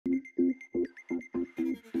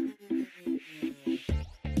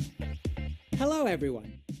Hello,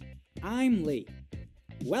 everyone. I'm Lee.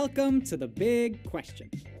 Welcome to the Big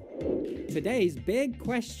Question. Today's big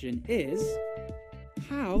question is,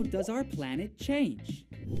 how does our planet change?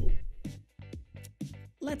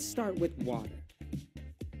 Let's start with water.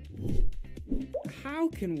 How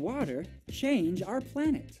can water change our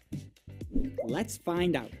planet? Let's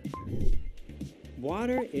find out.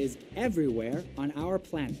 Water is everywhere on our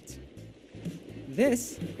planet.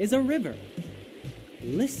 This is a river.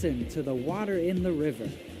 Listen to the water in the river.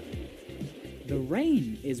 The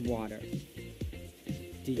rain is water.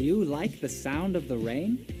 Do you like the sound of the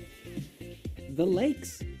rain? The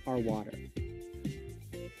lakes are water.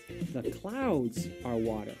 The clouds are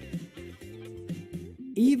water.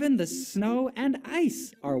 Even the snow and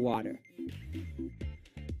ice are water.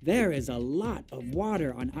 There is a lot of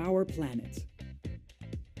water on our planet.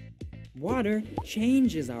 Water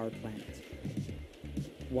changes our planet.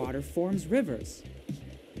 Water forms rivers.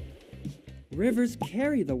 Rivers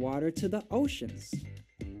carry the water to the oceans.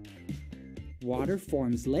 Water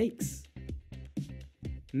forms lakes.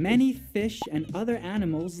 Many fish and other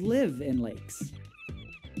animals live in lakes.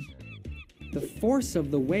 The force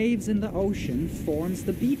of the waves in the ocean forms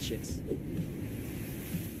the beaches.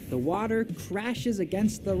 The water crashes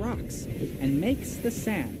against the rocks and makes the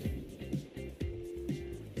sand.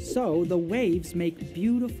 So the waves make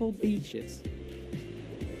beautiful beaches.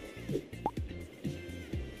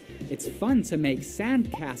 It's fun to make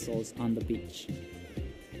sand castles on the beach.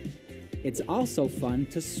 It's also fun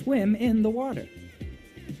to swim in the water.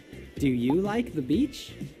 Do you like the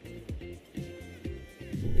beach?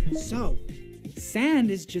 So, sand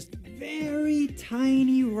is just very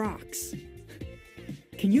tiny rocks.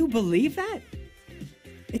 Can you believe that?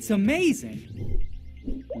 It's amazing.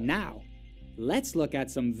 Now, let's look at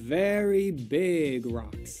some very big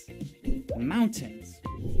rocks. Mountains.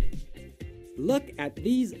 Look at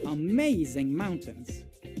these amazing mountains.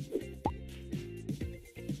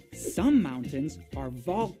 Some mountains are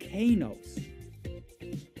volcanoes.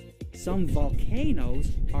 Some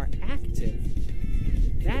volcanoes are active.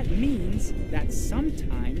 That means that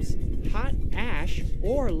sometimes hot ash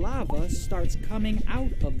or lava starts coming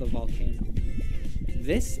out of the volcano.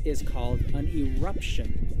 This is called an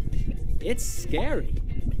eruption. It's scary.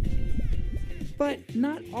 But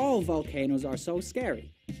not all volcanoes are so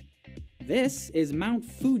scary. This is Mount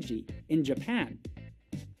Fuji in Japan.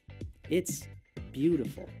 It's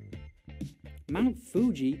beautiful. Mount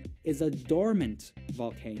Fuji is a dormant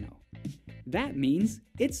volcano. That means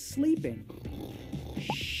it's sleeping.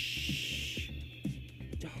 Shh!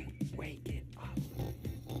 Don't wake it up.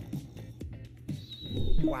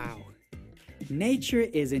 Wow! Nature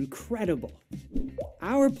is incredible.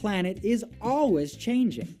 Our planet is always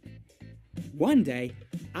changing. One day,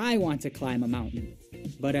 I want to climb a mountain,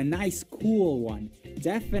 but a nice cool one,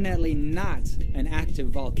 definitely not an active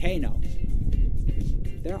volcano.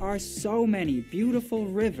 There are so many beautiful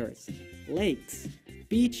rivers, lakes,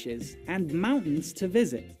 beaches, and mountains to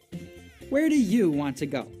visit. Where do you want to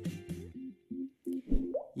go?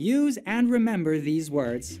 Use and remember these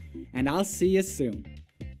words, and I'll see you soon.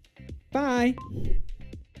 Bye!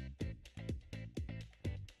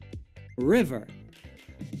 River.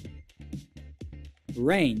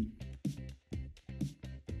 Rain.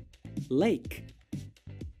 Lake.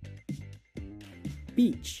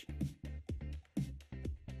 Beach.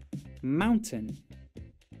 Mountain.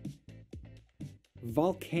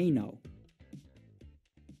 Volcano.